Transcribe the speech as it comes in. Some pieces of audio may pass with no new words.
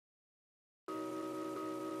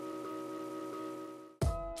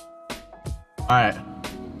right,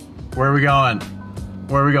 where are we going?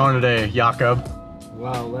 Where are we going today, Jakob?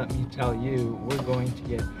 Well, let me tell you, we're going to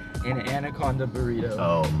get an Anaconda burrito.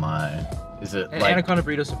 Oh my. Is it An like... Anaconda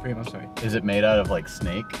burrito supreme, I'm sorry. Is it made out of like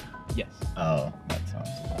snake? Yes. Oh, that sounds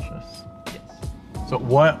delicious. Yes. So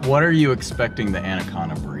what are you expecting the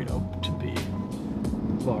Anaconda burrito to be?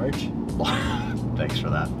 Large. Thanks for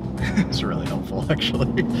that. It's really helpful, actually.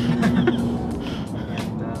 And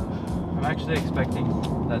I'm actually expecting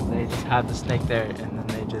that they just have the snake there and then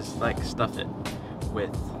they just like stuff it with...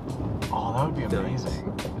 Oh, that would be fillings.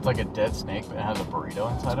 amazing. It's like a dead snake, but it has a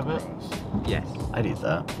burrito inside of it. Yes. I'd eat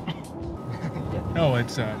that. No,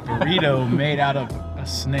 it's a burrito made out of a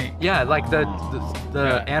snake. Yeah, like the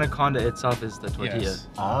Yeah. anaconda itself is the tortilla. Yes.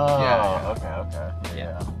 Oh, Yeah. okay.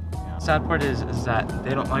 Yeah. Sad part is that they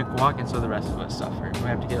don't like guac, and so the rest of us suffer. We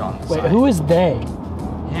have to get on the Wait, side. who is they?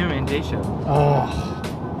 Him and Daisha. Oh.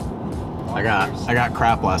 I got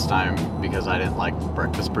crap last time because I didn't like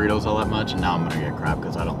breakfast burritos all that much, and now I'm gonna get crap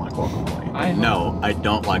because I don't like guacamole. I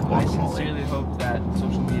don't like I guacamole. sincerely hope that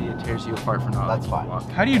social media tears you apart for not That's liking fine. guac.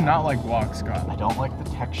 How do you not like guac, Scott? I don't like the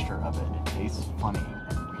texture of it. It tastes funny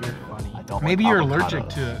and weird. Funny. I don't Maybe like you're avocados. allergic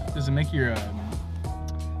to it. Does it make your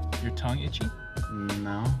tongue itchy?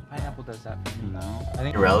 No, Pineapple does that for me. no. I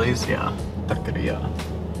think Pirelli's, yeah. Taqueria.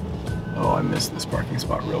 Oh, I missed this parking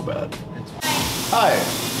spot real bad. Hi,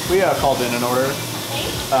 we called in an order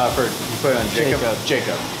for you put it on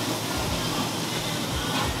Jacob.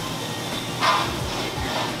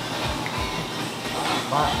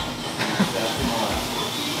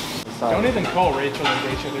 Don't even call Rachel and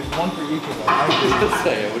Daisha. There's one for each of them. Just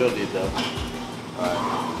say it. We don't need them.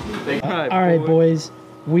 All right, boys.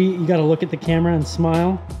 You gotta look at the camera and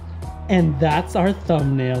smile. And that's our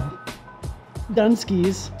thumbnail.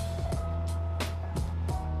 Dunskies.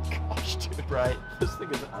 Gosh, dude. right. This thing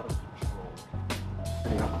is out of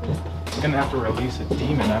control. I'm gonna have to release a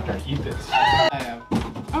demon after I eat this. I have.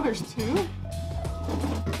 Oh, there's two?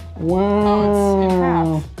 Wow. Oh, it's in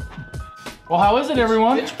half. Well, how is it,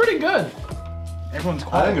 everyone? It's pretty good. Everyone's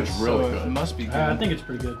quiet. I think it's really so good. It must be good. I think it's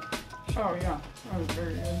pretty good. Oh, yeah. That was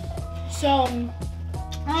very good. So,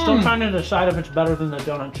 Still trying to decide if it's better than the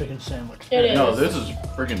donut chicken sandwich. it is. No, this is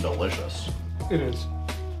freaking delicious. It is.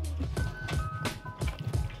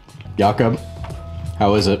 Jakob,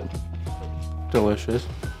 how is it? Delicious.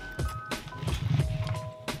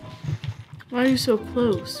 Why are you so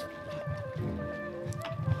close?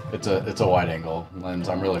 It's a wide angle lens.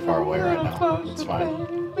 I'm really far away right now. It's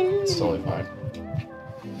fine. It's totally fine.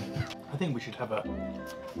 I think we should have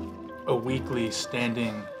a weekly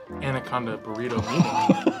standing Anaconda burrito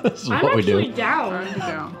meeting. This is I'm what we actually do. down.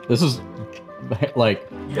 Down. This is like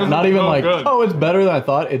Yeah. not even Oh, like good. oh it's better than I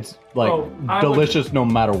thought. It's like Oh, I would- delicious no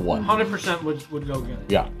matter what. 100% would go again.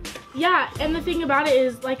 Yeah. Yeah, and the thing about it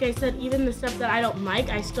is, like I said, even the stuff that I don't like,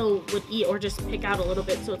 I still would eat or just pick out a little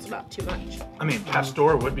bit so it's not too much. I mean,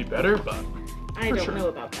 Pastor would be better, but I don't know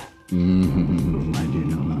about that. I do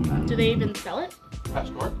know about that. Do they even sell it?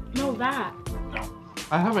 Pastor? No, that. No.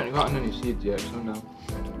 I haven't gotten any seeds yet, so no.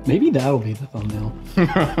 Maybe that'll be the thumbnail.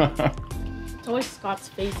 It's always Scott's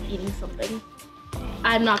face eating something.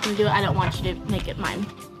 I'm not gonna do it. I don't want you to make it mine.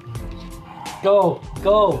 Go.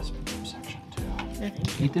 Section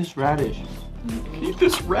Eat this radish. 2. Eat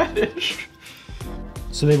this radish.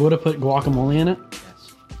 So they would have put guacamole in it?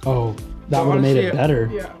 Yes. Oh, that would have made it better.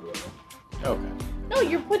 Yeah. Okay. No,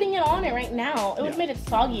 you're putting it on it right now. It would have made it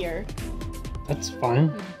soggier. That's fine.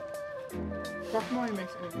 Guacamole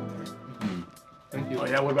makes anything better. Thank you. Oh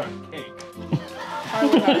yeah, what about cake? I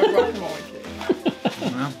would have a guacamole cake.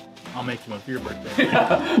 Well, I'll make you one for your birthday.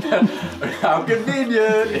 How convenient!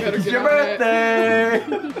 better It's get your on it.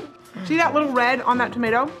 birthday! See that little red on that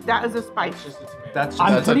tomato? That is a spice. That's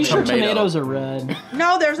I'm That's a pretty sure tomato. tomatoes are red.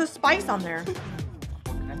 No, there's a spice on there.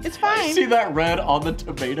 It's fine. See that red on the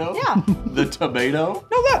tomato? Yeah. The tomato?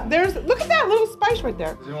 No, look at that little spice right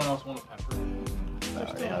there. Does anyone else want a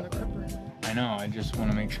pepper? Yeah. I know, I just want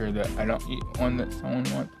to make sure that I don't eat one that someone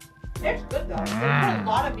wants. It's good though. They put a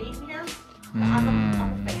lot of meat in here. I'm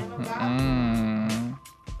a fan of that.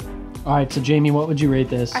 All right, so Jamie, what would you rate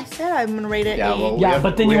this? I said I'm gonna rate it Yeah, 8. well, Yeah,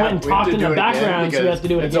 but then you went and we have talked to in do the it again background, so we because- have to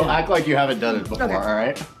do it and So again. act like you haven't done it before, Okay. all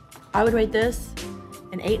right? I would rate this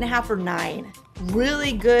an 8.5 or 9.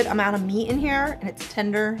 Really good amount of meat in here, and it's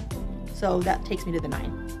tender, so that takes me to the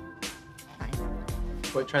 9. 9.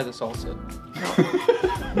 Wait, try the salsa.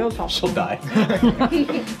 No sauce. She'll die.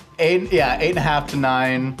 8.5 to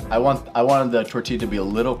 9. I wanted the tortilla to be a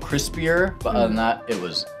little crispier, but other than that, it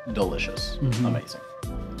was delicious. Amazing.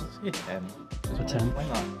 Say a 10. A 10. Why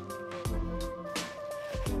not?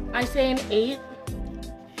 I say an 8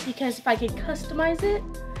 because if I could customize it,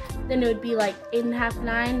 then it would be like 8.5,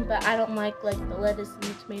 9. But I don't like the lettuce and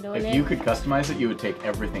the tomato in it. If you could customize it, you would take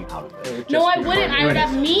everything out of it. No, I wouldn't. I would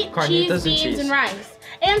have meat, Carnitas cheese, and beans, cheese. and rice.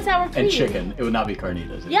 And sour cream. And chicken. It would not be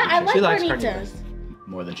carnitas. It would Yeah, be I chicken. like She likes carnitas. carnitas.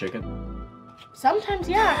 More than chicken? Sometimes,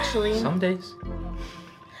 yeah, actually. Some days.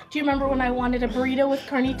 Do you remember when I wanted a burrito with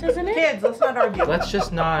carnitas in it? Kids, let's not argue. Let's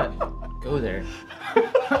just not go there.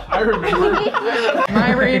 I remember.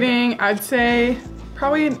 My rating, I'd say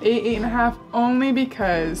probably an 8, 8.5, only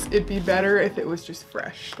because it'd be better if it was just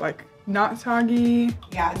fresh. Like, not soggy,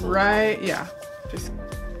 Yeah, it's right? Yeah, just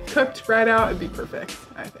cooked right out, it'd be perfect,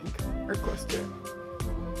 I think, or close to it.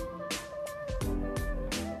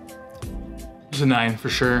 It's a 9 for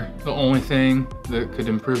sure. The only thing that could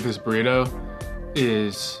improve this burrito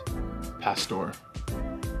is pastor.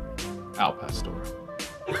 Al pastor.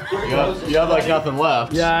 You have like nothing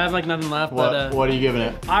left. Yeah, I have like nothing left. But What are you giving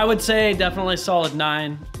it? I would say definitely solid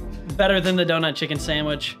 9. Better than the donut chicken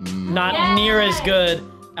sandwich. Not Yay! near as good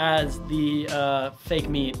as the fake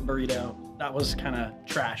meat burrito. That was kind of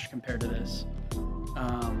trash compared to this.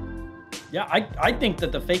 Yeah, I think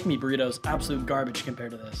that the fake meat burrito is absolute garbage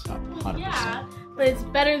compared to this. 100%. Yeah, but it's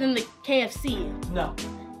better than the KFC. No,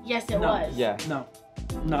 Yes, it No. was. Yeah. no,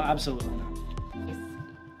 absolutely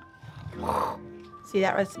not. See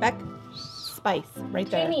that respect? Spice right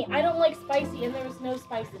there. Jamie, I don't like spicy, and there was no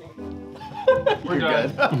spice in it. We're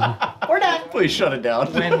good. We're done. Please shut it down.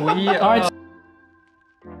 When we All right,